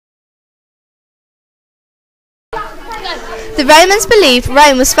The Romans believed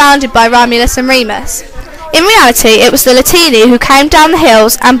Rome was founded by Romulus and Remus. In reality, it was the Latini who came down the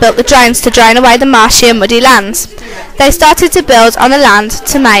hills and built the drains to drain away the marshy and muddy lands. They started to build on the land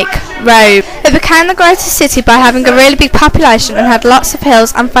to make Rome. It became the greatest city by having a really big population and had lots of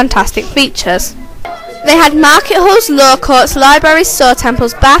hills and fantastic features. They had market halls, law courts, libraries, saw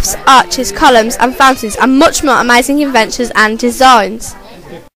temples, baths, arches, columns and fountains, and much more amazing inventions and designs.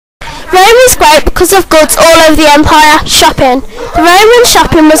 Rome was great because of goods all over the empire. Shopping. The Roman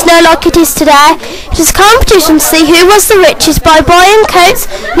shopping was not like it is today. It was a competition to see who was the richest by buying coats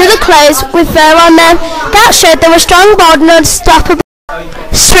and other clothes with fur on them. That showed they were strong, bold and unstoppable.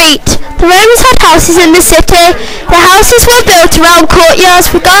 Street. The Romans had houses in the city. The houses were built around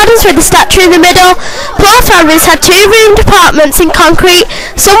courtyards with gardens with a statue in the middle. Poor families had 2-roomed apartments in concrete.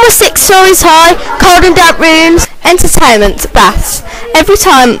 Some were 6 stories high, cold and damp rooms. Entertainment, baths. Every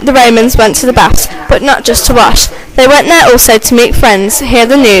time the Romans went to the baths, but not just to wash. They went there also to meet friends, hear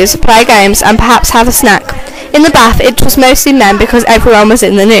the news, play games and perhaps have a snack. In the bath it was mostly men because everyone was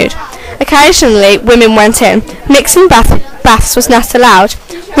in the nude. Occasionally women went in. Mixing baths was not allowed.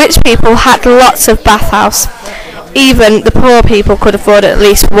 Rich people had lots of bathhouse. Even the poor people could afford at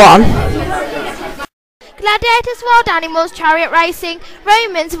least one. Gladiators, wild animals, chariot racing.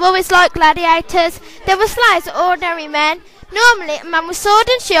 Romans have always liked gladiators. They were slaves of ordinary men. Normally, a man with sword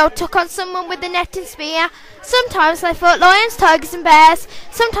and shield took on someone with a net and spear. Sometimes they fought lions, tigers and bears.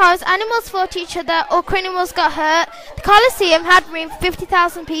 Sometimes animals fought each other or criminals got hurt. The Colosseum had room for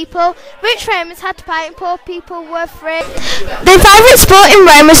 50,000 people. Rich Romans had to pay and poor people were free. Their favourite sport in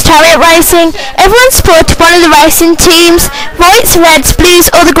Rome was chariot racing. Everyone supported one of the racing teams. Whites, reds,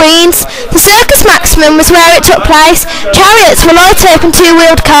 blues or the greens. The Circus Maximum was where it took place. Chariots were light open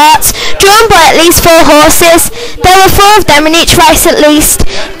 2-wheeled carts drawn by at least 4 horses. There were 4 of them in each race at least.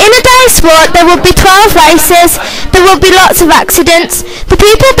 In a day's sport there would be 12 races. There would be lots of accidents. The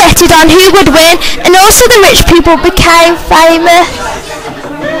people betted on who would win and also the rich people became famous.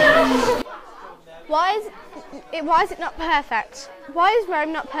 Why is it not perfect? Why is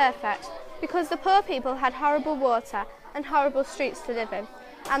Rome not perfect? Because the poor people had horrible water and horrible streets to live in,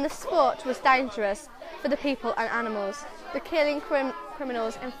 and the sport was dangerous for the people and animals. The killing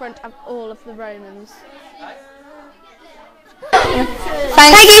criminals in front of all of the Romans.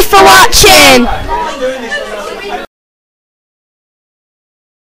 Thank you for watching.